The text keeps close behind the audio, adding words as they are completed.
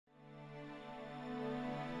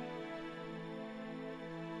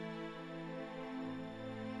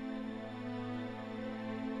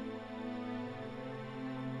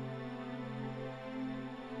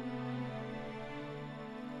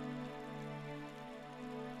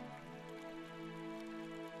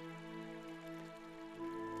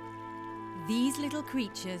These little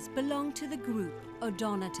creatures belong to the group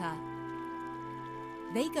Odonata.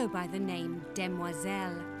 They go by the name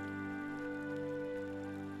demoiselle.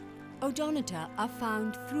 Odonata are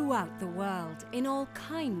found throughout the world in all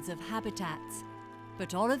kinds of habitats,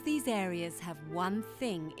 but all of these areas have one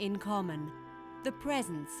thing in common: the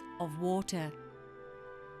presence of water.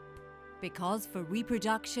 Because for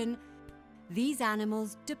reproduction, these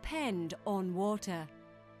animals depend on water.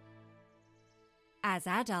 As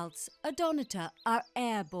adults, Odonata are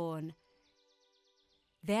airborne.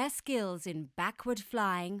 Their skills in backward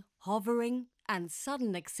flying, hovering, and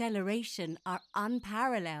sudden acceleration are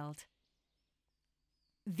unparalleled.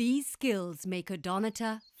 These skills make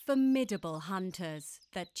Odonata formidable hunters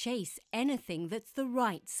that chase anything that's the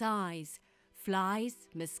right size: flies,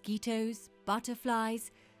 mosquitoes,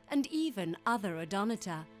 butterflies, and even other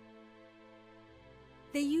Odonata.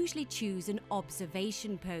 They usually choose an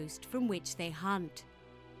observation post from which they hunt.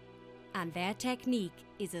 And their technique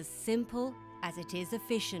is as simple as it is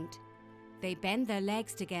efficient. They bend their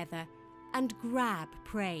legs together and grab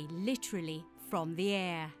prey literally from the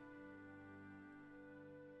air.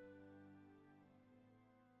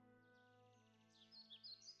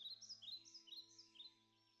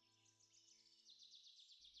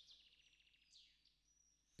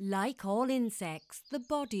 Like all insects, the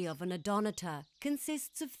body of an Odonata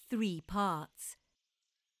consists of 3 parts.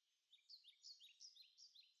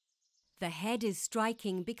 The head is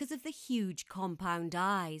striking because of the huge compound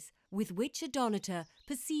eyes with which Odonata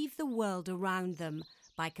perceive the world around them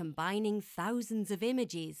by combining thousands of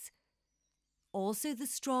images. Also, the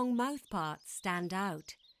strong mouth parts stand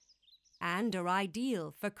out and are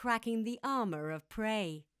ideal for cracking the armour of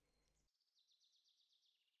prey.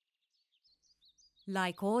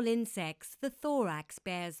 Like all insects, the thorax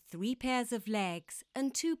bears 3 pairs of legs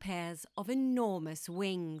and 2 pairs of enormous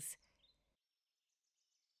wings.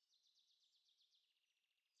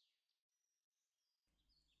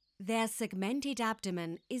 Their segmented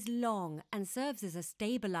abdomen is long and serves as a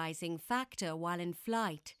stabilizing factor while in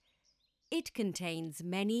flight. It contains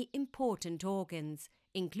many important organs,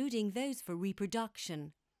 including those for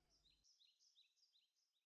reproduction.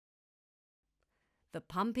 The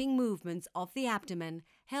pumping movements of the abdomen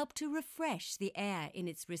help to refresh the air in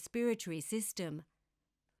its respiratory system.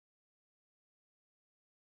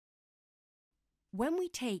 When we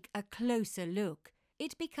take a closer look,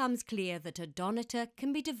 it becomes clear that Odonata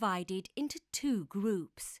can be divided into 2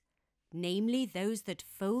 groups, namely those that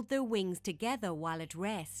fold their wings together while at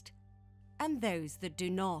rest, and those that do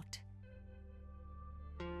not.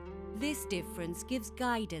 This difference gives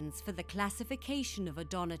guidance for the classification of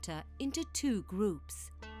Odonata into 2 groups: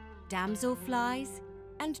 damselflies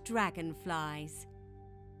and dragonflies.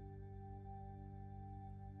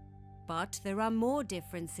 But there are more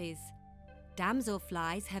differences.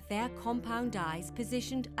 Damselflies have their compound eyes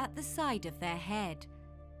positioned at the side of their head,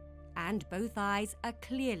 and both eyes are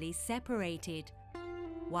clearly separated,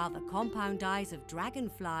 while the compound eyes of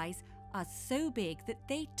dragonflies are so big that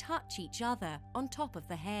they touch each other on top of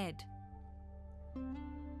the head.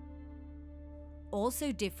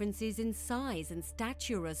 Also, differences in size and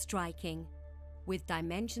stature are striking. With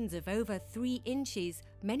dimensions of over 3 inches,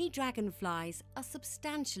 many dragonflies are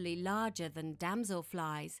substantially larger than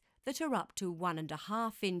damselflies that are up to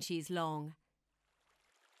 1.5 inches long.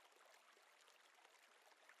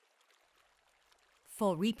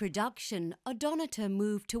 For reproduction, Odonata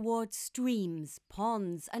move towards streams,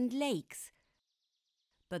 ponds, and lakes.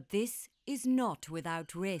 But this is not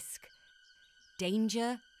without risk.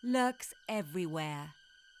 Danger lurks everywhere.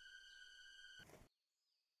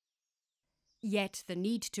 Yet the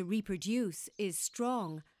need to reproduce is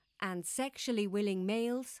strong, and sexually willing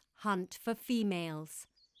males hunt for females.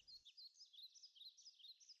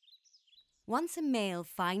 Once a male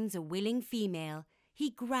finds a willing female, he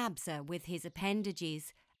grabs her with his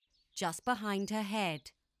appendages, just behind her head.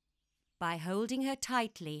 By holding her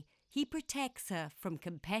tightly, he protects her from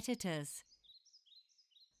competitors.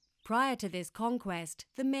 Prior to this conquest,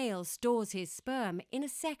 the male stores his sperm in a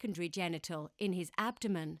secondary genital in his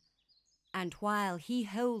abdomen, and while he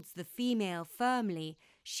holds the female firmly,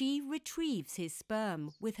 she retrieves his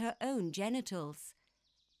sperm with her own genitals.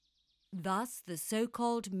 Thus, the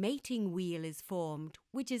so-called mating wheel is formed,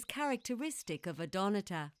 which is characteristic of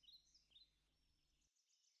Odonata.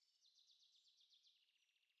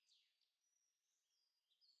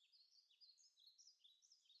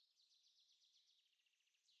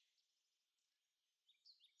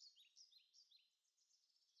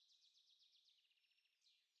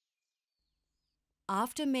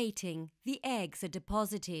 After mating, the eggs are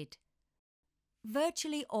deposited.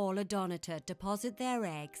 Virtually all Odonata deposit their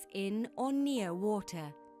eggs in or near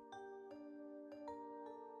water.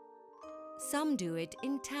 Some do it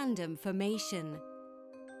in tandem formation.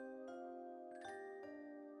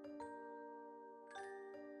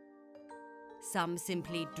 Some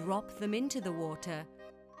simply drop them into the water,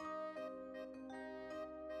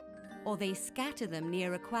 or they scatter them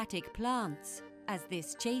near aquatic plants, as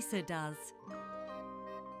this chaser does.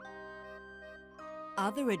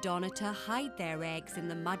 Other Odonata hide their eggs in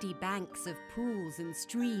the muddy banks of pools and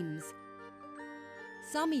streams.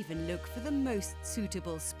 Some even look for the most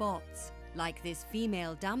suitable spots, like this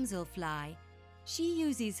female damselfly. She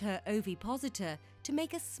uses her ovipositor to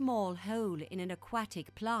make a small hole in an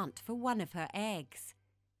aquatic plant for one of her eggs.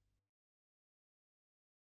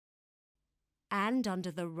 And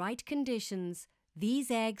under the right conditions, these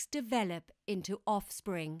eggs develop into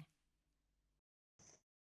offspring.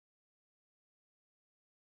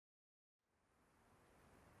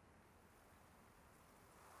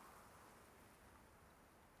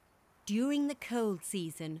 During the cold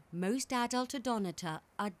season, most adult Odonata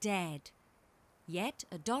are dead. Yet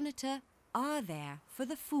Odonata are there for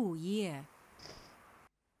the full year.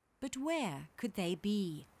 But where could they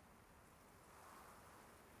be?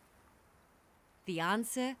 The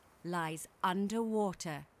answer lies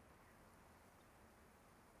underwater.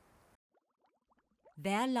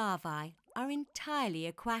 Their larvae are entirely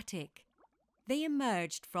aquatic. They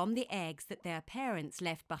emerged from the eggs that their parents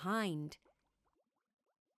left behind.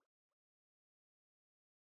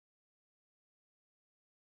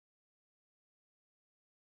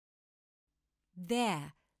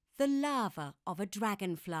 There, the larva of a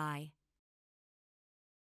dragonfly.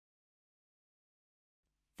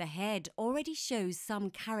 The head already shows some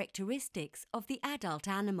characteristics of the adult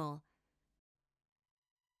animal.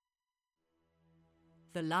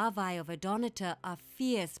 The larvae of Odonata are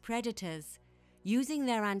fierce predators. Using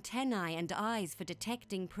their antennae and eyes for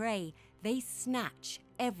detecting prey, they snatch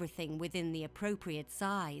everything within the appropriate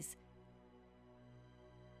size.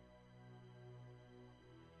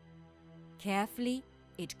 Carefully,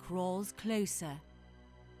 it crawls closer.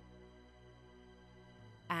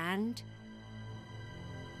 And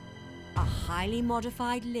a highly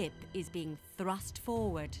modified lip is being thrust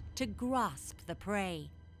forward to grasp the prey.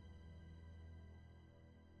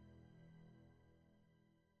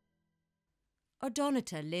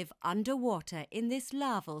 Odonata live underwater in this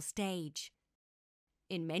larval stage.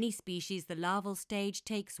 In many species, the larval stage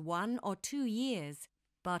takes 1 or 2 years,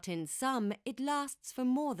 but in some it lasts for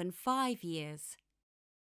more than 5 years.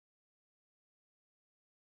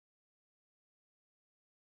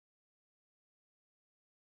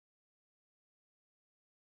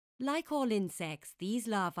 Like all insects, these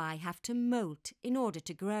larvae have to molt in order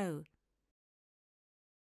to grow.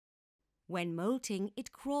 When molting,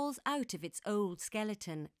 it crawls out of its old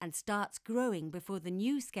skeleton and starts growing before the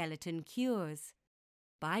new skeleton cures.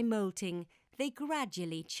 By molting, they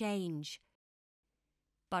gradually change.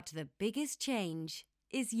 But the biggest change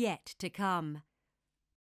is yet to come.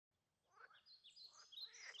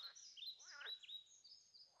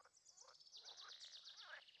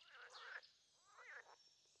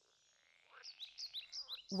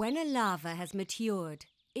 When a larva has matured,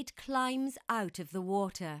 it climbs out of the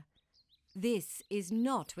water. This is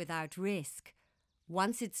not without risk.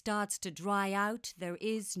 Once it starts to dry out, there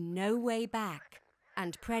is no way back,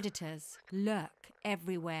 and predators lurk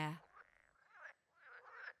everywhere.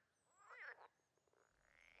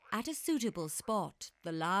 At a suitable spot,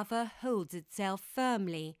 the larva holds itself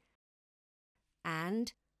firmly,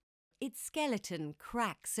 and its skeleton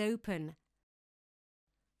cracks open.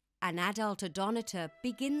 An adult Odonata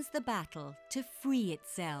begins the battle to free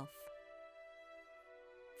itself.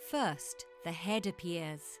 First, the head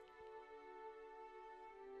appears.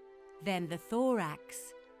 Then the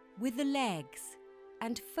thorax, with the legs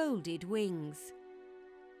and folded wings.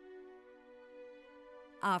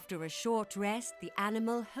 After a short rest, the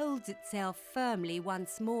animal holds itself firmly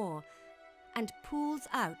once more and pulls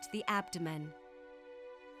out the abdomen.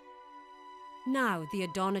 Now the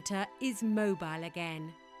Odonata is mobile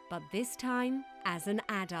again, but this time as an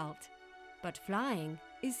adult. But flying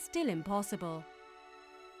is still impossible.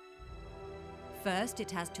 First,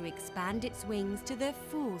 it has to expand its wings to their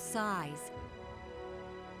full size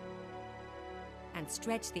and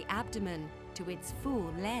stretch the abdomen to its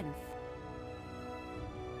full length.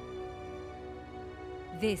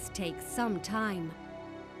 This takes some time,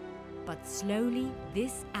 but slowly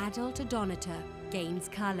this adult Odonata gains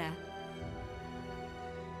colour.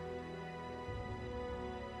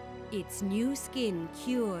 Its new skin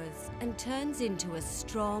cures and turns into a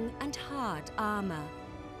strong and hard armour.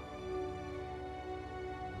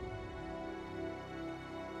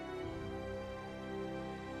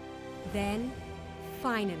 Then,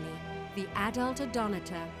 finally, the adult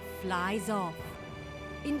Odonata flies off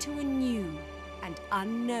into a new and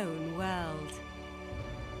unknown world.